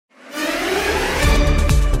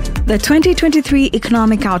The 2023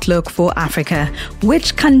 economic outlook for Africa.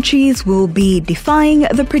 Which countries will be defying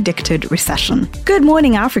the predicted recession? Good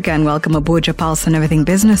morning, Africa, and welcome aboard your pulse on everything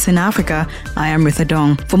business in Africa. I am Ritha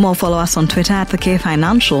Dong. For more, follow us on Twitter at The K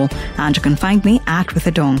Financial, and you can find me at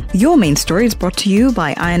Ritha Dong. Your main story is brought to you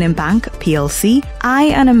by I&M Bank PLC,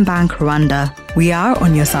 I&M Bank Rwanda. We are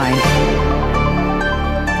on your side.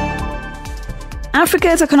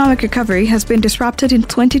 Africa's economic recovery has been disrupted in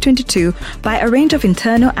 2022 by a range of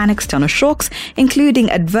internal and external shocks,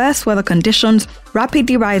 including adverse weather conditions,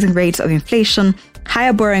 rapidly rising rates of inflation,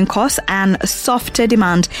 higher borrowing costs, and softer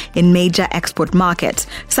demand in major export markets.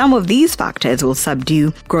 Some of these factors will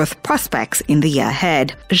subdue growth prospects in the year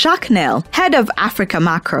ahead. Jacques Nel, head of Africa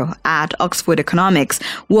Macro at Oxford Economics,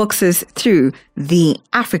 walks us through the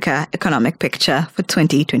Africa economic picture for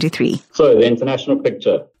 2023. So, the international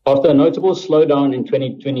picture. After a notable slowdown in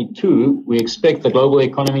 2022, we expect the global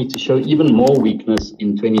economy to show even more weakness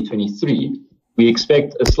in 2023. We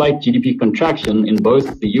expect a slight GDP contraction in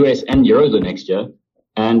both the US and Eurozone next year.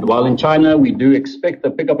 And while in China, we do expect a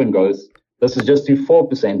pickup in growth, this is just to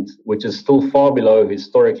 4%, which is still far below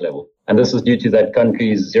historic level. And this is due to that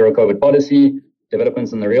country's zero COVID policy,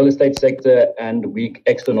 developments in the real estate sector, and weak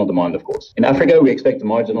external demand, of course. In Africa, we expect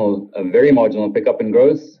a very marginal pickup in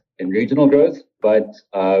growth, in regional growth, but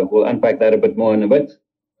we'll unpack that a bit more in a bit.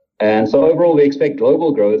 And so overall, we expect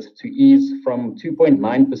global growth to ease from 2.9%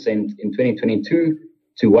 in 2022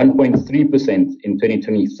 to 1.3% in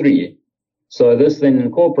 2023. So this then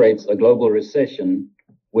incorporates a global recession,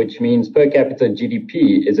 which means per capita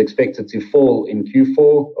GDP is expected to fall in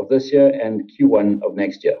Q4 of this year and Q1 of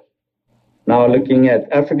next year. Now looking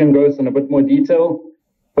at African growth in a bit more detail,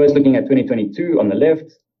 first looking at 2022 on the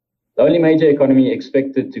left, the only major economy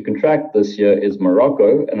expected to contract this year is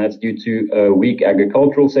Morocco, and that's due to a weak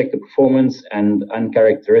agricultural sector performance and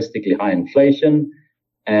uncharacteristically high inflation.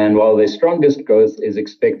 And while their strongest growth is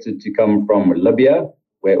expected to come from Libya,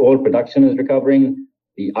 where oil production is recovering,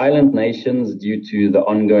 the island nations due to the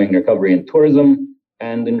ongoing recovery in tourism,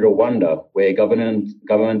 and in Rwanda, where government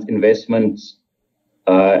investments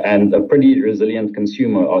and a pretty resilient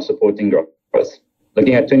consumer are supporting growth.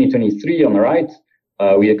 Looking at 2023 on the right,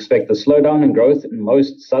 we expect a slowdown in growth in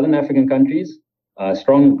most southern African countries,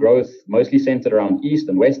 strong growth mostly centered around East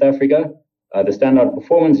and West Africa. The standout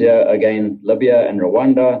performance here, again, Libya and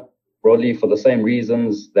Rwanda, broadly for the same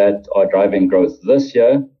reasons that are driving growth this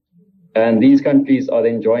year. And these countries are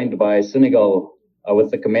then joined by Senegal with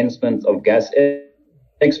the commencement of gas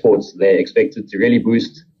exports. They're expected to really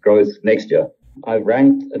boost growth next year. I've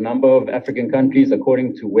ranked a number of African countries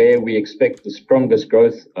according to where we expect the strongest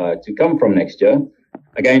growth to come from next year.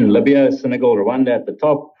 Again, Libya, Senegal, Rwanda at the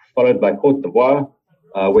top, followed by Côte d'Ivoire,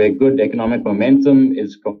 where good economic momentum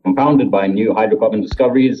is compounded by new hydrocarbon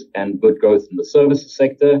discoveries and good growth in the services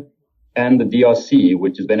sector, and the DRC,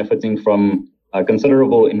 which is benefiting from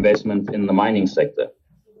considerable investment in the mining sector.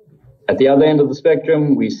 At the other end of the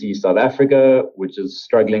spectrum, we see South Africa, which is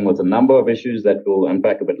struggling with a number of issues that we'll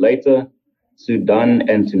unpack a bit later, Sudan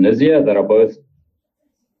and Tunisia, that are both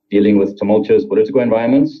dealing with tumultuous political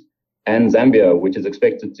environments, and Zambia, which is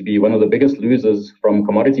expected to be one of the biggest losers from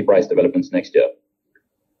commodity price developments next year.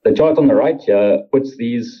 The chart on the right here puts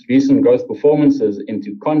these recent growth performances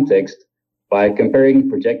into context by comparing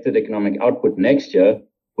projected economic output next year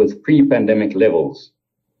with pre-pandemic levels.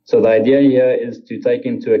 So the idea here is to take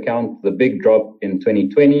into account the big drop in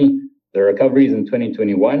 2020, the recoveries in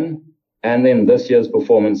 2021, and then this year's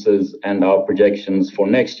performances and our projections for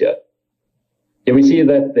next year. Here we see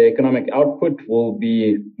that the economic output will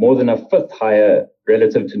be more than a fifth higher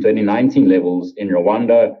relative to 2019 levels in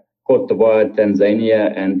Rwanda, Côte d'Ivoire,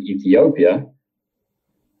 Tanzania, and Ethiopia.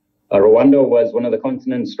 Rwanda was one of the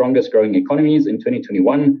continent's strongest growing economies in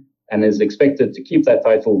 2021 and is expected to keep that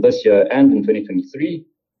title this year and in 2023,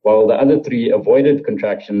 while the other three avoided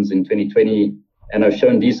contractions in 2020 and have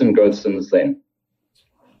shown decent growth since then.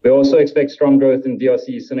 We also expect strong growth in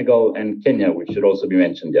DRC, Senegal, and Kenya, which should also be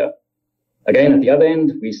mentioned here. Again, at the other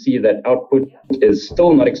end, we see that output is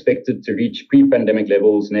still not expected to reach pre-pandemic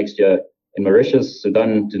levels next year in Mauritius,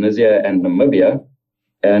 Sudan, Tunisia, and Namibia.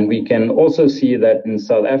 And we can also see that in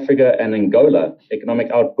South Africa and Angola, economic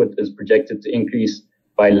output is projected to increase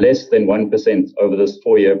by less than 1% over this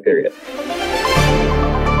 4-year period.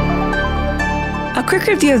 A quick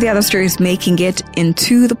review of the other stories making it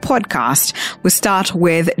into the podcast. We start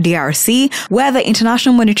with DRC, where the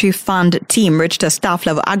International Monetary Fund team reached a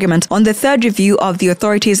staff-level agreement on the third review of the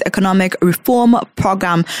authority's economic reform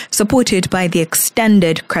program, supported by the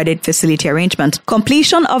extended credit facility arrangement.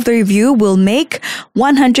 Completion of the review will make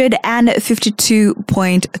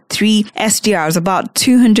 152.3 SDRs, about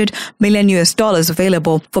 $200 million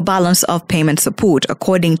available for balance of payment support.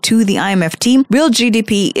 According to the IMF team, real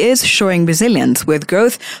GDP is showing resilience, with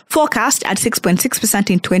growth forecast at 6.6%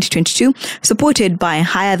 in 2022, supported by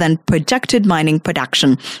higher than projected mining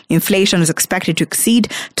production. Inflation is expected to exceed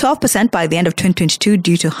 12% by the end of 2022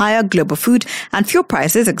 due to higher global food and fuel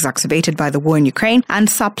prices exacerbated by the war in Ukraine and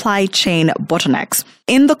supply chain bottlenecks.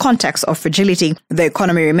 In the context of fragility, the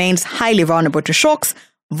economy remains highly vulnerable to shocks.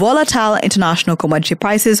 Volatile international commodity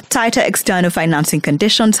prices, tighter external financing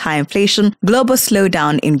conditions, high inflation, global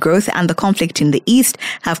slowdown in growth, and the conflict in the East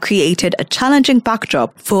have created a challenging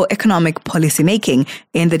backdrop for economic policymaking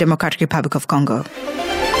in the Democratic Republic of Congo.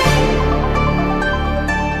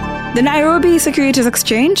 The Nairobi Securities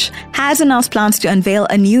Exchange has announced plans to unveil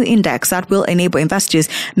a new index that will enable investors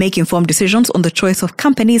make informed decisions on the choice of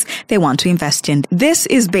companies they want to invest in. This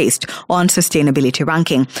is based on sustainability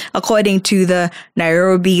ranking. According to the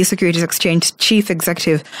Nairobi Securities Exchange Chief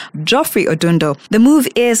Executive Geoffrey Odundo, the move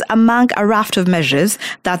is among a raft of measures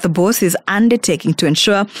that the boss is undertaking to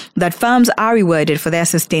ensure that firms are rewarded for their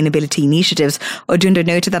sustainability initiatives. Odundo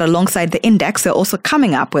noted that alongside the index, they're also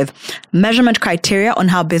coming up with measurement criteria on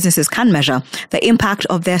how businesses can measure the impact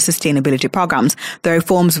of their sustainability programs. The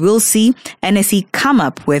reforms will see NSE come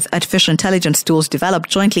up with artificial intelligence tools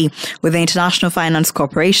developed jointly with the International Finance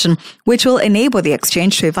Corporation, which will enable the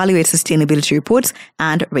exchange to evaluate sustainability reports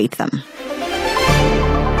and rate them.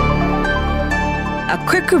 A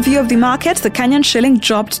quick review of the markets. The Kenyan shilling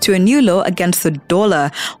dropped to a new low against the dollar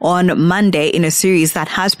on Monday in a series that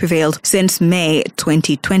has prevailed since May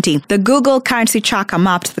 2020. The Google currency tracker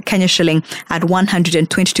mapped the Kenya shilling at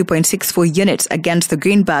 122.64 units against the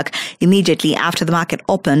greenback immediately after the market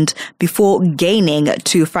opened, before gaining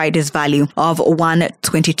to Friday's value of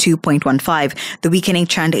 122.15. The weakening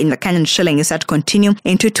trend in the Kenyan shilling is set to continue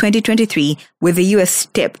into 2023, with the US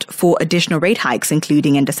tipped for additional rate hikes,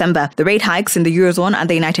 including in December. The rate hikes in the Eurozone and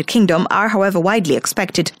the United Kingdom are, however, widely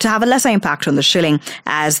expected to have a lesser impact on the shilling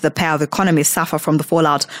as the pair of economies suffer from the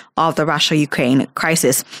fallout of the Russia-Ukraine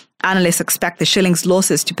crisis. Analysts expect the shilling's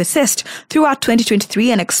losses to persist throughout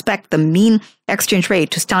 2023 and expect the mean exchange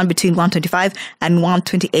rate to stand between 125 and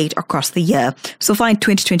 128 across the year. So far in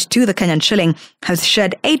 2022, the Kenyan shilling has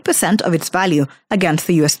shed 8% of its value against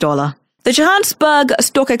the US dollar. The Johannesburg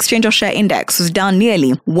Stock Exchange Share Index was down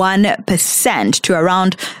nearly 1% to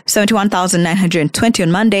around 71,920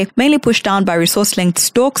 on Monday, mainly pushed down by resource-linked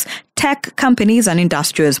stocks, tech companies and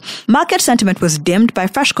industrials. Market sentiment was dimmed by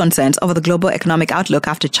fresh concerns over the global economic outlook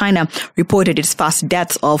after China reported its first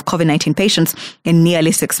deaths of COVID-19 patients in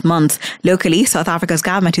nearly 6 months. Locally, South Africa's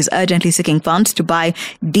government is urgently seeking funds to buy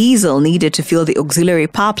diesel needed to fuel the auxiliary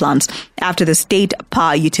power plants after the state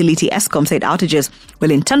power utility Eskom said outages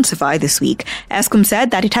will intensify this week. Eskom said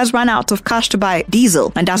that it has run out of cash to buy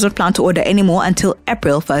diesel and does not plan to order any more until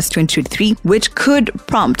April 1st, 2023, which could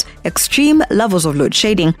prompt extreme levels of load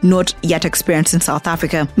shedding not yet experienced in South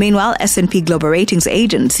Africa. Meanwhile, S&P Global Ratings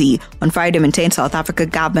Agency on Friday maintained South Africa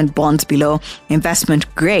government bonds below investment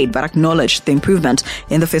grade, but acknowledged the improvement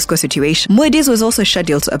in the fiscal situation. Moody's was also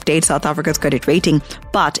scheduled to update South Africa's credit rating,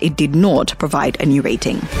 but it did not provide a new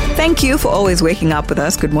rating. Thank you for always waking up with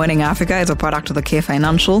us. Good Morning Africa is a product of the K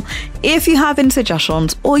Financial. If you have any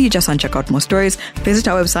suggestions or you just want to check out more stories, visit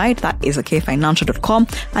our website, that is thekfinancial.com,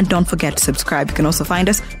 and don't forget to subscribe. You can also find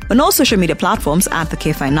us on all social media platforms at the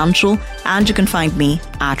K Financial, and you can find me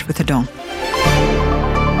at Ruth Adong.